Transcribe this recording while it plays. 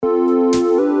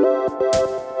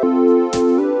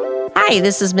Hi,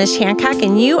 this is Mish Hancock,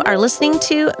 and you are listening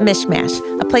to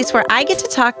Mishmash, a place where I get to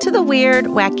talk to the weird,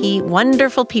 wacky,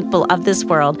 wonderful people of this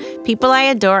world, people I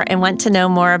adore and want to know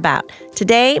more about.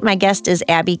 Today, my guest is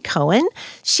Abby Cohen.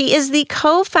 She is the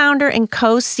co-founder and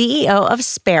co-CEO of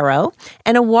Sparrow,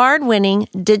 an award-winning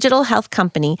digital health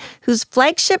company whose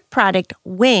flagship product,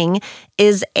 Wing,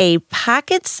 is a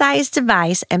pocket-sized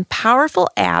device and powerful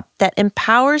app that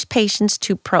empowers patients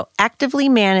to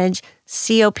proactively manage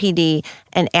COPD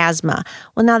and asthma.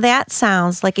 Well, now that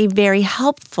sounds like a very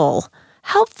helpful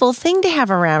thing to have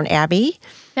around, Abby.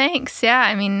 Thanks. Yeah,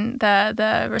 I mean,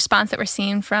 the response that we're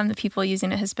seeing from the people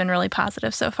using it has been really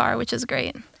positive so far, which is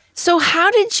great. So how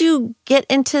did you get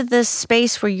into this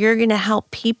space where you're going to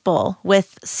help people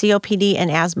with COPD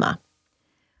and asthma?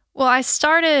 Well, I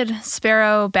started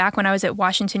Sparrow back when I was at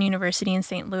Washington University in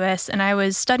St. Louis, and I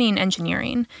was studying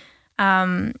engineering.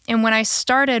 And when I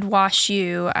started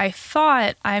WashU, I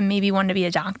thought I maybe wanted to be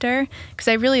a doctor because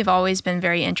I really have always been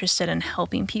very interested in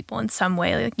helping people in some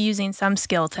way, like using some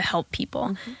skill to help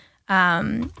people.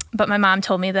 Mm-hmm. But my mom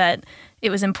told me that it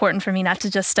was important for me not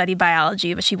to just study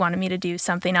biology, but she wanted me to do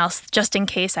something else just in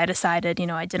case I decided,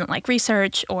 I didn't like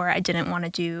research or I didn't want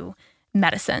to do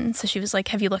medicine. So she was like,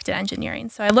 have you looked at engineering?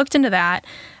 So I looked into that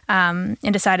and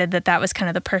decided that that was kind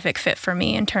of the perfect fit for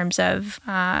me in terms of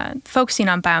focusing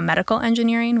on biomedical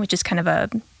engineering, which is kind of a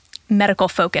medical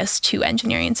focus to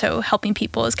engineering. So helping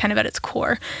people is kind of at its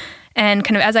core. And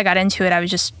kind of as I got into it, I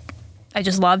just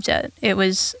loved it. It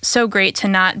was so great to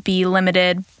not be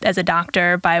limited as a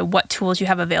doctor by what tools you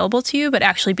have available to you, but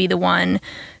actually be the one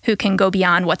who can go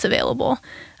beyond what's available.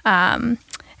 And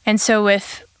so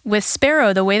with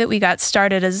Sparrow, the way that we got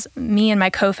started is me and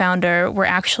my co-founder were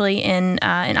actually in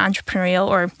an entrepreneurial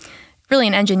or really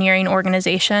an engineering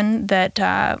organization that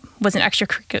was an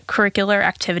extracurricular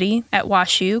activity at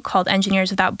WashU called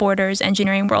Engineers Without Borders,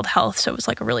 Engineering World Health. So it was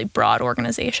like a really broad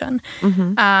organization.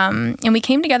 Mm-hmm. And we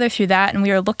came together through that, and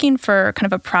we were looking for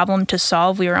kind of a problem to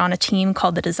solve. We were on a team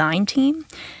called the design team.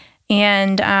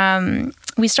 And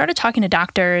we started talking to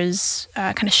doctors,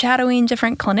 kind of shadowing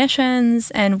different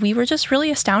clinicians, and we were just really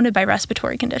astounded by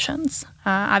respiratory conditions.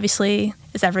 Obviously,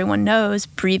 as everyone knows,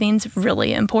 breathing's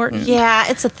really important. Yeah,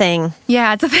 it's a thing.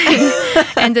 Yeah, it's a thing.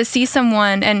 And to see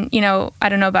someone, and I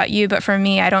don't know about you, but for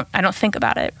me, I don't think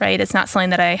about it, right? It's not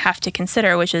something that I have to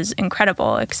consider, which is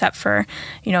incredible, except for,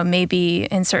 maybe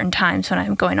in certain times when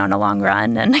I'm going on a long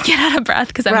run and I get out of breath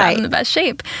because I'm not in the best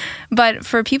shape. But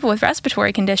for people with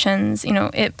respiratory conditions,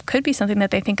 it could be something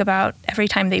that they think about every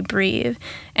time they breathe.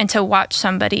 And to watch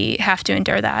somebody have to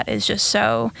endure that is just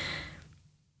so,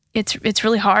 it's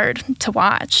really hard to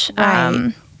watch.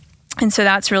 Right. And so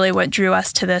that's really what drew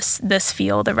us to this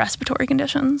field of respiratory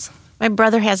conditions. My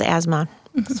brother has asthma.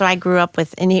 Mm-hmm. So I grew up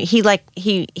with, and he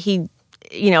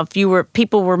if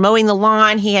people were mowing the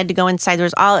lawn, he had to go inside. There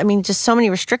was just so many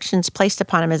restrictions placed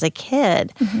upon him as a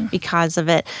kid because of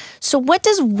it. So what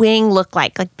does Wing look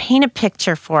like? Like, paint a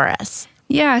picture for us.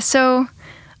 Yeah. So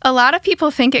a lot of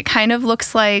people think it kind of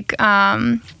looks like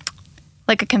a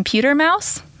computer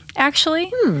mouse,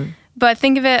 actually. But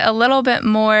think of it a little bit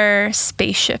more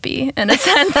spaceshipy in a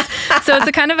sense. So it's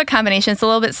a kind of a combination. It's a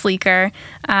little bit sleeker.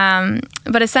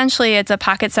 But essentially, it's a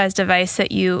pocket-sized device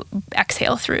that you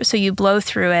exhale through. So you blow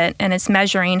through it, and it's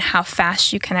measuring how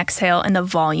fast you can exhale and the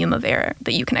volume of air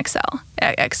that you can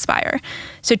expire.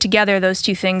 So together, those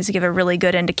two things give a really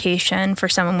good indication for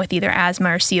someone with either asthma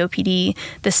or COPD,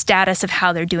 the status of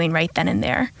how they're doing right then and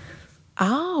there.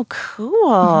 Oh,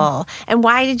 cool. And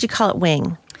why did you call it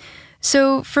Wing?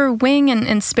 So for Wing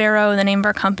and Sparrow, the name of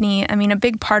our company, a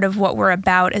big part of what we're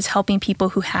about is helping people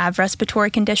who have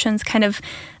respiratory conditions kind of,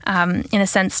 in a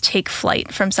sense, take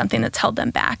flight from something that's held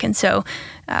them back. And so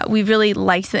we really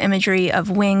liked the imagery of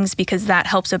wings because that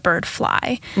helps a bird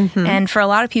fly. Mm-hmm. And for a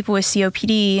lot of people with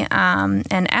COPD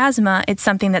and asthma, it's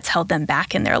something that's held them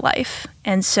back in their life.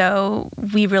 And so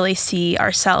we really see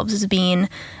ourselves as being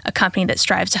a company that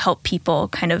strives to help people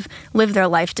kind of live their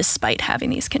life despite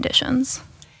having these conditions.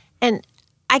 And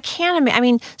I can't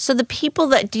imagine, so the people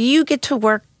do you get to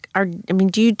work,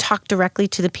 do you talk directly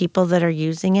to the people that are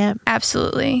using it?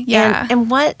 Absolutely, yeah. And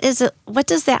what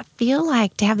does that feel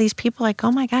like to have these people like,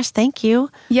 oh my gosh, thank you?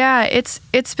 Yeah,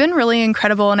 it's been really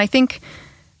incredible. And I think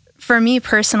for me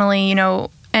personally,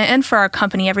 and for our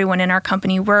company, everyone in our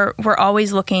company, we're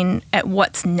always looking at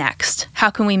what's next. How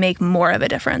can we make more of a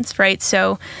difference, right?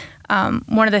 So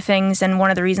one of the things and one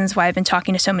of the reasons why I've been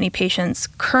talking to so many patients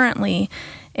currently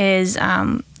is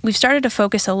we've started to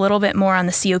focus a little bit more on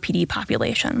the COPD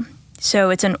population. So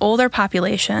it's an older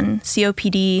population.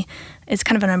 COPD is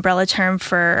kind of an umbrella term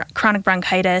for chronic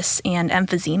bronchitis and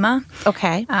emphysema.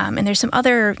 Okay. And there's some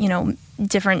other,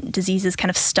 different diseases kind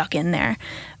of stuck in there.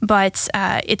 But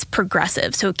it's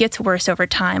progressive, so it gets worse over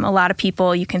time. A lot of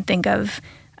people, you can think of,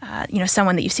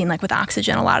 someone that you've seen like with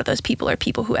oxygen, a lot of those people are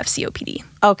people who have COPD.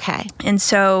 Okay. And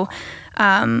so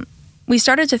we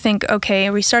started to think,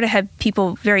 we started to have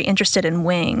people very interested in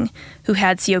Wing who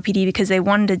had COPD because they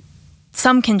wanted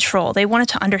some control. They wanted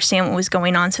to understand what was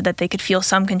going on so that they could feel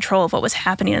some control of what was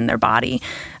happening in their body.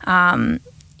 And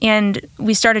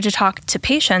we started to talk to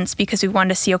patients because we wanted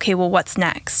to see, what's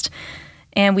next?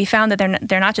 And we found that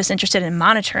they're not just interested in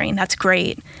monitoring, that's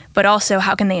great, but also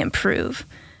how can they improve?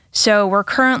 So we're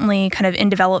currently kind of in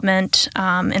development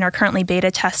and are currently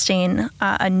beta testing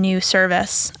a new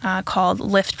service called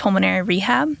Lift Pulmonary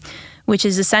Rehab, which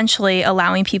is essentially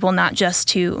allowing people not just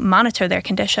to monitor their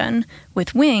condition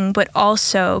with Wing, but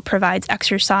also provides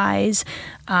exercise,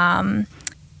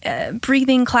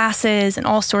 breathing classes, and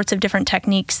all sorts of different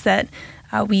techniques that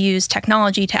we use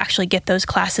technology to actually get those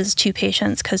classes to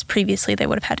patients, because previously they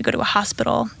would have had to go to a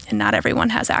hospital, and not everyone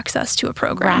has access to a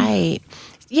program. Right.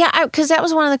 Yeah, because that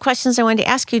was one of the questions I wanted to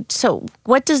ask you. So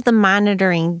what does the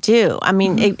monitoring do? I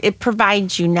mean, it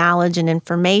provides you knowledge and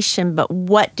information, but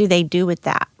what do they do with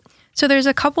that? So there's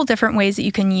a couple different ways that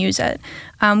you can use it.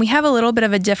 We have a little bit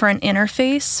of a different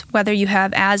interface, whether you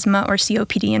have asthma or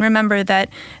COPD. And remember that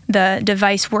the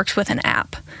device works with an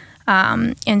app.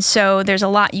 And so there's a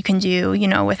lot you can do,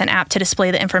 with an app to display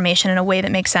the information in a way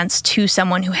that makes sense to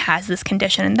someone who has this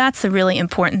condition. And that's the really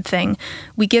important thing.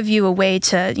 We give you a way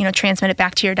to, transmit it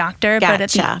back to your doctor. Gotcha. But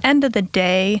at the end of the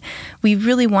day, we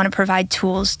really want to provide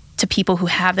tools to people who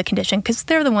have the condition because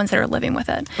they're the ones that are living with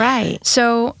it. Right.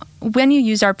 So when you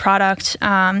use our product,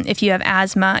 if you have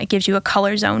asthma, it gives you a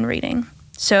color zone reading.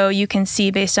 So you can see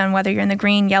based on whether you're in the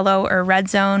green, yellow, or red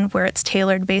zone, where it's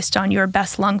tailored based on your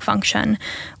best lung function,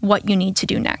 what you need to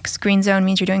do next. Green zone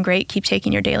means you're doing great, keep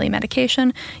taking your daily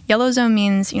medication. Yellow zone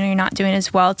means you're not doing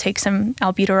as well, take some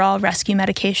albuterol rescue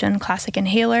medication, classic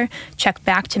inhaler, check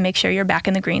back to make sure you're back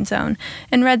in the green zone.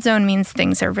 And red zone means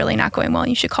things are really not going well,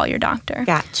 you should call your doctor.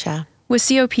 Gotcha. With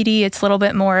COPD, it's a little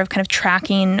bit more of kind of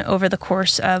tracking over the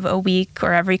course of a week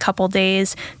or every couple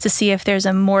days to see if there's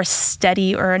a more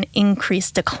steady or an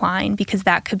increased decline, because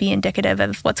that could be indicative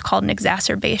of what's called an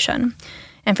exacerbation.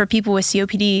 And for people with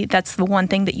COPD, that's the one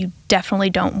thing that you definitely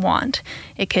don't want.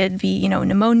 It could be,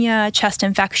 pneumonia, chest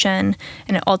infection,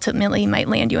 and it ultimately might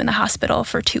land you in the hospital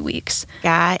for 2 weeks.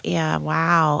 Yeah,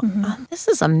 wow. Oh, this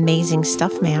is amazing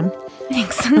stuff, ma'am.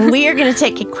 Thanks. We are going to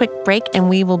take a quick break, and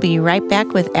we will be right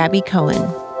back with Abby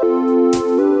Cohen.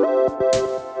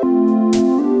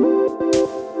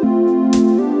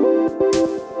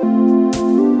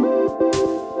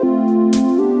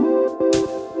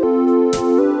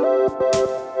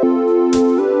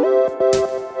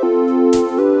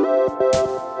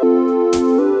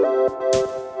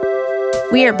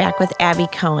 We are back with Abby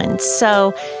Cohen.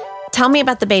 So tell me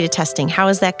about the beta testing. How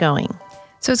is that going?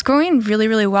 So it's going really,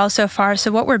 really well so far.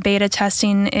 So what we're beta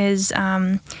testing is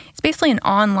it's basically an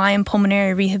online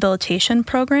pulmonary rehabilitation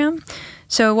program.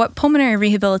 So what pulmonary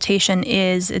rehabilitation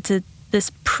is, it's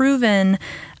this proven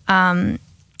kind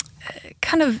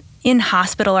of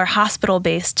in-hospital or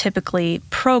hospital-based typically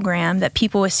program that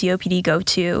people with COPD go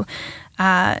to.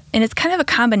 And it's kind of a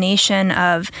combination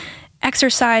of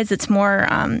exercise that's more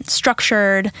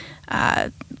structured,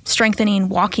 strengthening,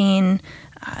 walking,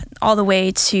 all the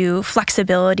way to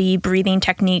flexibility, breathing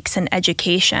techniques, and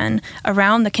education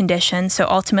around the condition. So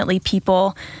ultimately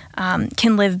people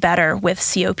can live better with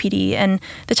COPD. And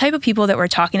the type of people that we're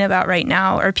talking about right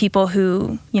now are people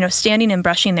who, standing and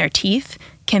brushing their teeth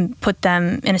can put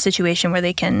them in a situation where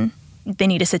they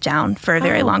need to sit down for a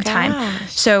very long time.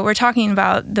 So we're talking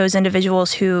about those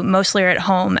individuals who mostly are at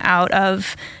home out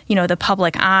of, the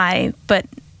public eye, but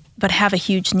have a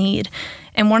huge need.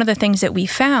 And one of the things that we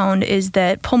found is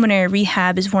that pulmonary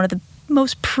rehab is one of the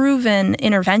most proven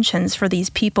interventions for these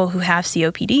people who have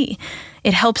COPD.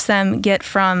 It helps them get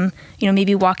from,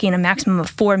 maybe walking a maximum of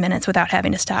 4 minutes without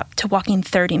having to stop to walking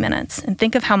 30 minutes. And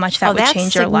think of how much that would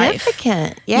change your life. That's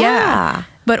significant. Yeah.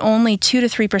 But only 2 to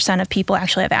 3% of people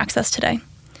actually have access today.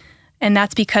 And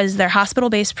that's because they're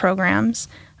hospital-based programs.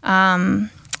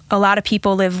 A lot of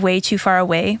people live way too far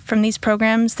away from these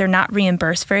programs. They're not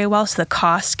reimbursed very well, so the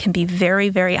cost can be very,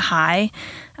 very high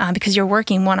because you're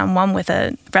working one-on-one with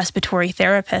a respiratory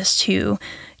therapist who,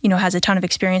 has a ton of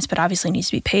experience, but obviously needs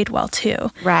to be paid well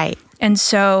too. Right. And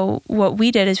so what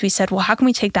we did is we said, well, how can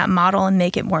we take that model and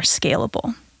make it more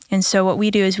scalable? And so what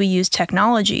we do is we use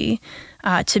technology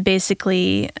to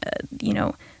basically,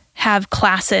 have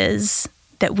classes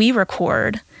that we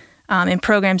record and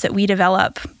programs that we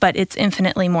develop, but it's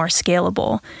infinitely more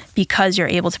scalable because you're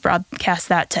able to broadcast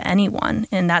that to anyone.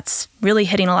 And that's really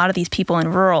hitting a lot of these people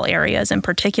in rural areas in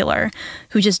particular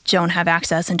who just don't have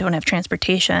access and don't have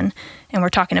transportation. And we're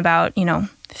talking about,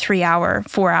 3-hour,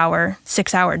 4-hour,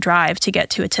 6-hour drive to get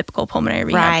to a typical pulmonary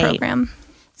rehab program.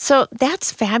 So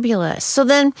that's fabulous. So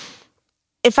then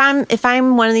if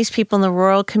I'm one of these people in the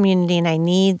rural community and I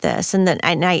need this and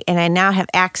I now have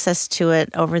access to it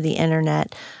over the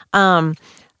internet, how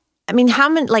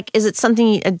many, is it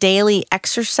something, a daily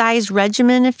exercise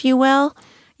regimen, if you will?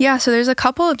 Yeah, so there's a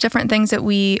couple of different things that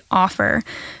we offer.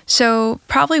 So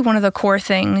probably one of the core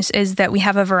things is that we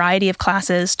have a variety of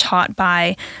classes taught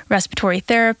by respiratory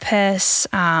therapists.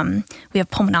 We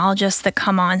have pulmonologists that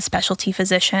come on, specialty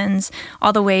physicians,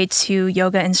 all the way to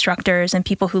yoga instructors and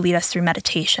people who lead us through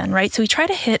meditation, right? So we try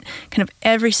to hit kind of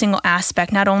every single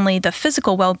aspect, not only the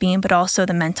physical well-being, but also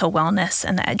the mental wellness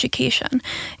and the education,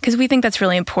 because we think that's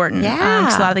really important. Yeah.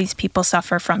 Because a lot of these people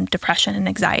suffer from depression and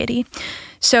anxiety.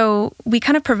 So we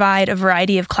kind of provide a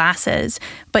variety of classes,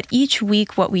 but each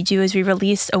week what we do is we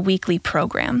release a weekly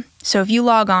program. So if you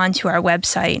log on to our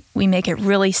website, we make it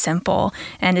really simple,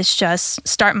 and it's just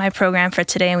start my program for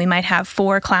today, and we might have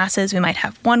 4 classes, we might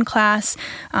have 1 class,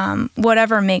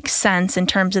 whatever makes sense in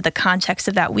terms of the context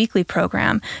of that weekly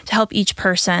program to help each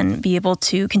person be able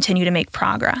to continue to make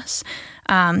progress.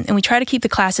 And we try to keep the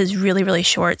classes really, really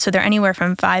short, so they're anywhere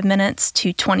from 5 minutes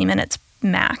to 20 minutes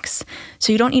max.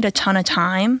 So you don't need a ton of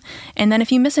time. And then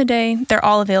if you miss a day, they're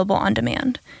all available on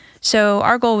demand. So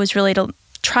our goal was really to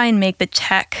try and make the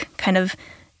tech kind of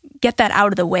get that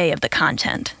out of the way of the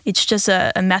content. It's just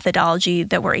a methodology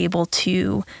that we're able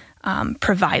to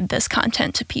provide this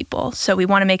content to people. So we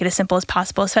want to make it as simple as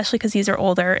possible, especially because these are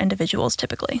older individuals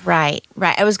typically. Right.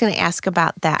 I was going to ask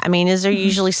about that. Is there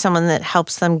usually someone that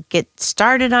helps them get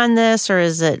started on this, or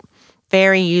is it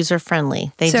very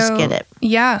user-friendly? They just get it.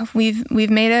 Yeah, we've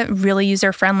made it really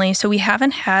user-friendly. So we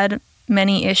haven't had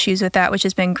many issues with that, which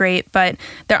has been great, but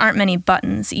there aren't many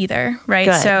buttons either, right?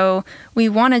 Good. So we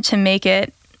wanted to make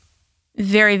it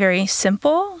very, very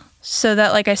simple so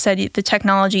that, like I said, the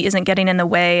technology isn't getting in the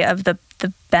way of the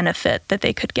benefit that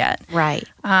they could get. Right.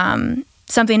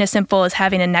 Something as simple as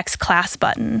having a next class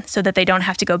button so that they don't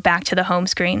have to go back to the home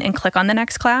screen and click on the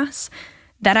next class.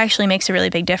 That actually makes a really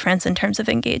big difference in terms of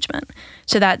engagement.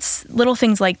 So that's little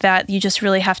things like that. You just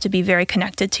really have to be very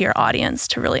connected to your audience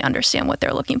to really understand what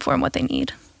they're looking for and what they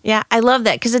need. Yeah, I love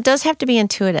that because it does have to be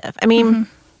intuitive.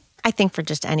 I think for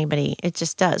just anybody, it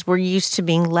just does. We're used to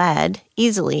being led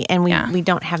easily, and we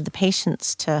don't have the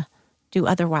patience to do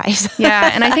otherwise.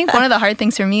 Yeah, and I think one of the hard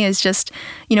things for me is just,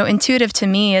 intuitive to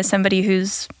me as somebody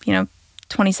who's,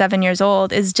 27 years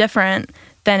old is different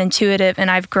than intuitive,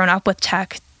 and I've grown up with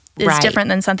tech is different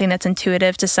than something that's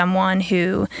intuitive to someone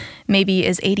who maybe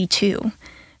is 82,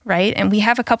 right? And we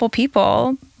have a couple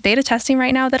people beta testing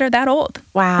right now that are that old.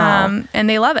 Wow. And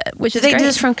they love it, which is great. Do they do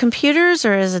this from computers,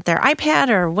 or is it their iPad,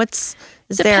 or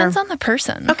Depends on the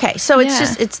person. Okay, so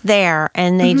it's there,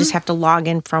 and they just have to log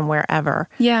in from wherever.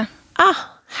 Yeah.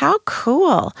 Oh, how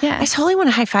cool. Yeah. I totally want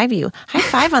to high five you. High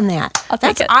five on that. I'll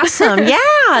take it. That's awesome.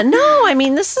 Yeah. No,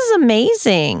 this is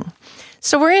amazing.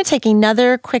 So we're going to take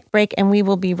another quick break, and we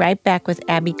will be right back with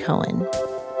Abby Cohen.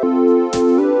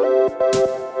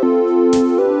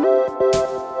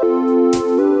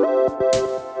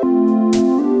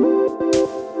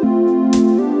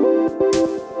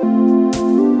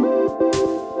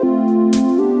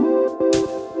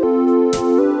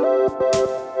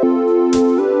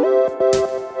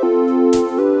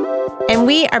 And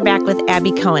we are back with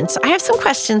Abby Cohen. So I have some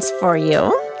questions for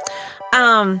you.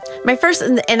 My first,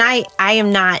 and I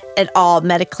am not at all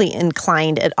medically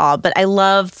inclined at all, but I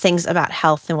love things about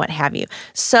health and what have you.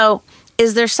 So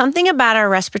is there something about our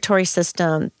respiratory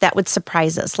system that would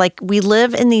surprise us? Like, we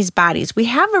live in these bodies. We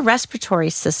have a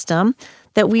respiratory system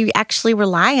that we actually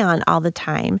rely on all the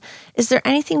time. Is there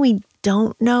anything we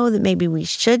don't know that maybe we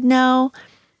should know?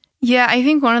 Yeah, I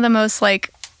think one of the most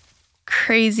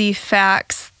crazy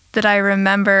facts that I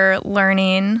remember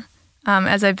learning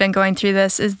as I've been going through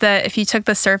this is that if you took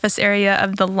the surface area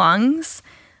of the lungs,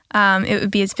 it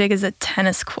would be as big as a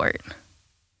tennis court.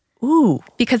 Ooh.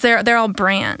 Because they're all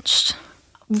branched.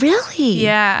 Really?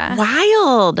 Yeah.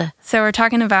 Wild. So we're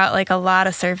talking about a lot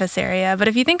of surface area. But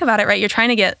if you think about it, right, you're trying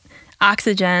to get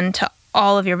oxygen to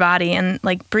all of your body, and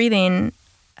breathing,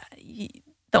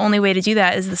 the only way to do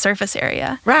that is the surface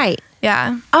area. Right.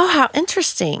 Yeah. Oh, how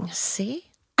interesting. See?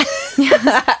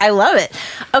 I love it.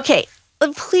 Okay.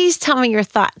 Please tell me your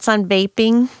thoughts on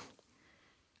vaping.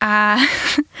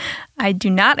 I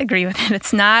do not agree with it.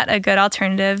 It's not a good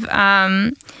alternative.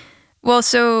 Well,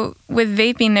 so with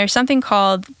vaping, there's something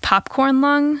called popcorn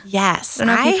lung. Yes. I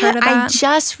don't know if you've heard of that. I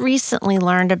just recently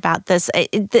learned about this.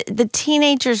 The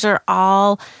teenagers are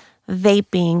all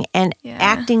vaping and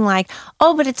acting like,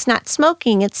 oh, but it's not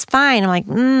smoking. It's fine. I'm like,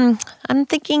 I'm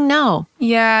thinking no.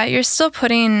 Yeah, you're still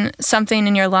putting something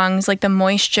in your lungs, like the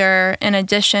moisture, in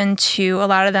addition to a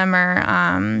lot of them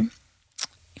are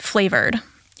flavored.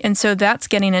 And so that's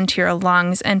getting into your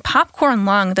lungs. And popcorn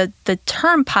lung, the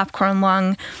term popcorn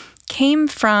lung came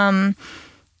from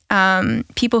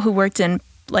people who worked in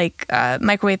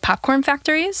microwave popcorn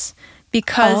factories,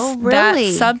 because that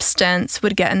substance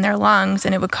would get in their lungs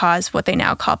and it would cause what they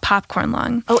now call popcorn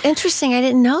lung. Oh, interesting. I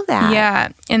didn't know that. Yeah.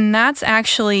 And that's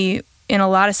actually, in a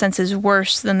lot of senses,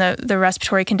 worse than the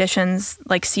respiratory conditions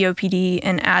like COPD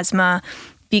and asthma,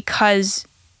 because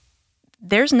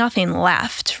there's nothing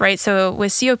left, right? So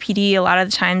with COPD, a lot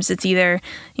of the times it's either,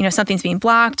 something's being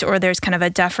blocked, or there's kind of a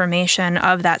deformation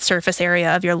of that surface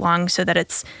area of your lung so that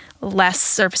it's less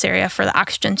surface area for the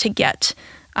oxygen to get,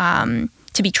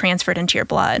 to be transferred into your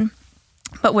blood.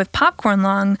 But with popcorn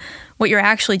lung, what you're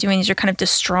actually doing is you're kind of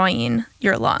destroying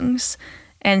your lungs.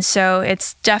 And so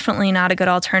it's definitely not a good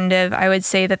alternative. I would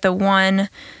say that the one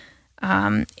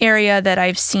area that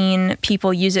I've seen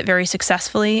people use it very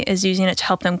successfully is using it to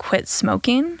help them quit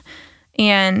smoking.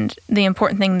 And the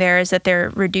important thing there is that they're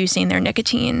reducing their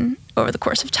nicotine over the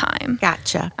course of time.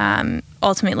 Gotcha.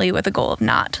 Ultimately with the goal of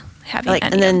not having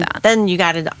any and then, of that. Then you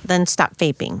got to then stop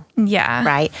vaping. Yeah.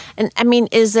 Right? And I mean,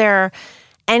 is there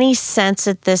any sense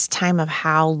at this time of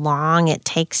how long it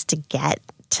takes to get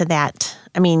to that?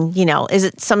 I mean, is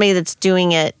it somebody that's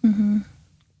doing it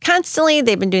constantly?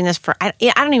 They've been doing this for, I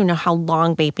don't even know how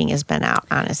long vaping has been out,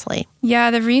 honestly.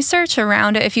 Yeah, the research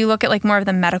around it, if you look at more of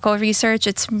the medical research,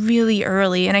 it's really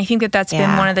early. And I think that that's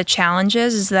been one of the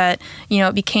challenges, is that,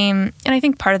 it became, and I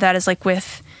think part of that is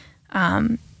with,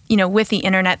 with the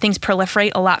internet, things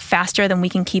proliferate a lot faster than we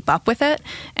can keep up with it.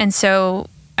 And so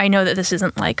I know that this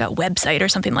isn't like a website or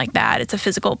something like that. It's a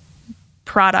physical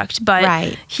product,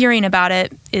 but hearing about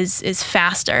it is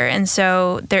faster. And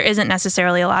so there isn't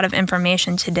necessarily a lot of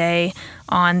information today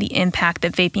on the impact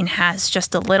that vaping has,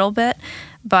 just a little bit.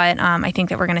 But I think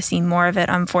that we're going to see more of it,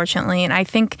 unfortunately. And I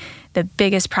think the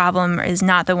biggest problem is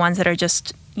not the ones that are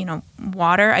just,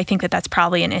 water. I think that that's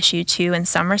probably an issue too in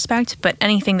some respect. But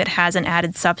anything that has an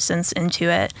added substance into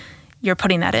it, you're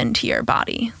putting that into your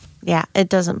body. Yeah, it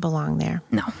doesn't belong there.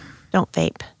 No. Don't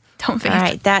vape. Don't vape. All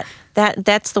right,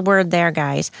 that's the word there,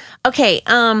 guys. Okay,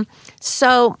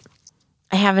 so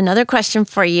I have another question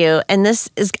for you, and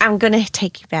this is, I'm going to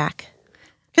take you back,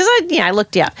 because I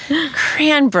looked you up.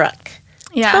 Cranbrook.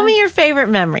 Yeah. Tell me your favorite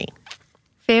memory.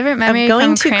 Favorite memory of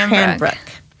going from to Cranbrook.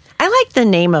 I like the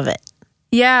name of it.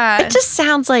 Yeah. It just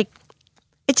sounds like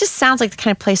the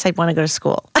kind of place I'd want to go to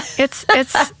school.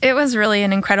 It was really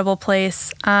an incredible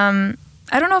place. I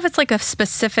don't know if it's like a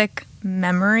specific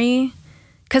memory,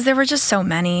 because there were just so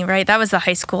many, right? That was the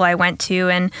high school I went to,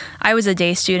 and I was a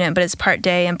day student, but it's part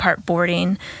day and part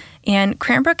boarding. And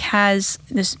Cranbrook has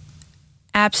this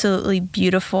absolutely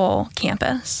beautiful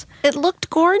campus. It looked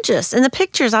gorgeous. In the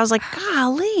pictures, I was like,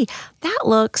 golly,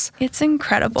 it's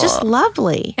incredible. Just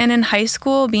lovely. And in high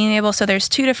school, so there's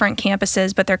two different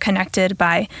campuses, but they're connected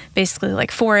by basically like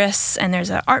forests, and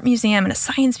there's an art museum and a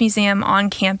science museum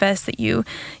on campus that you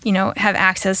have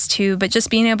access to. But just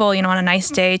being able, on a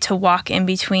nice day to walk in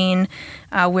between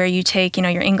where you take,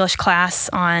 your English class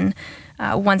on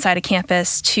one side of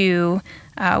campus to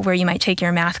where you might take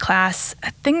your math class,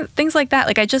 things like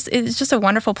that. It's just a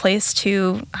wonderful place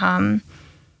to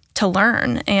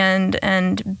learn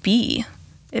and be,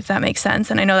 if that makes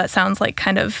sense. And I know that sounds like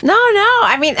kind of... No.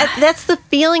 I mean, that's the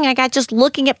feeling I got just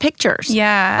looking at pictures.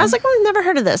 Yeah. I was like, I've never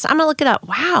heard of this. I'm going to look it up.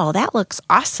 Wow, that looks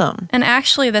awesome. And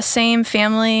actually the same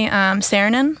family,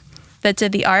 Saarinen, that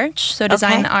did the arch, so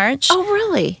designed the arch. Oh,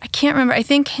 really? I can't remember. I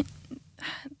think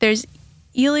there's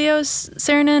Elios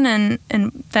Saarinen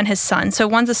and then his son. So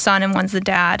one's a son and one's the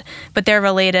dad, but they're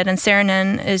related. And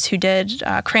Saarinen is who did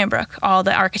Cranbrook, all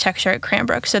the architecture at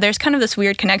Cranbrook. So there's kind of this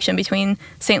weird connection between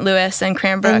St. Louis and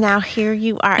Cranbrook. And now here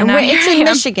you are. And it's in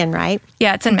Michigan, right?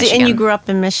 Yeah, it's in Michigan. And you grew up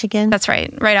in Michigan? That's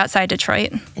right outside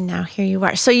Detroit. And now here you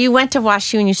are. So you went to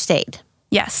WashU and you stayed?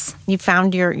 Yes. You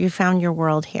found your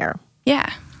world here.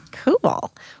 Yeah.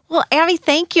 Cool. Well, Abby,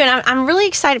 thank you. And I'm really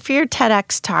excited for your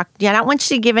TEDx talk. Yeah, I don't want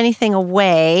you to give anything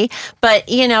away, but,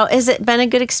 has it been a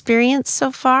good experience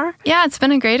so far? Yeah, it's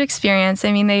been a great experience.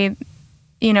 I mean,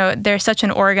 they're such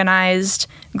an organized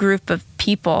group of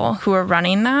people who are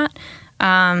running that.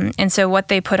 And so what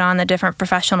they put on, the different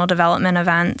professional development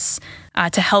events,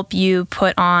 to help you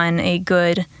put on a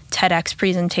good TEDx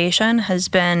presentation has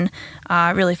been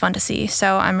really fun to see.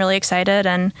 So I'm really excited,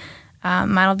 and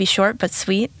mine will be short but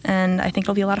sweet, and I think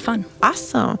it'll be a lot of fun.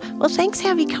 Awesome. Well, thanks,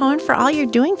 Abby Cohen, for all you're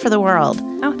doing for the world.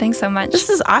 Oh, thanks so much. This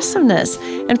is awesomeness.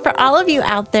 And for all of you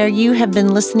out there, you have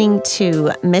been listening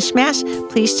to Mishmash.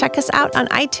 Please check us out on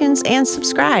iTunes and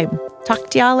subscribe. Talk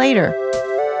to y'all later.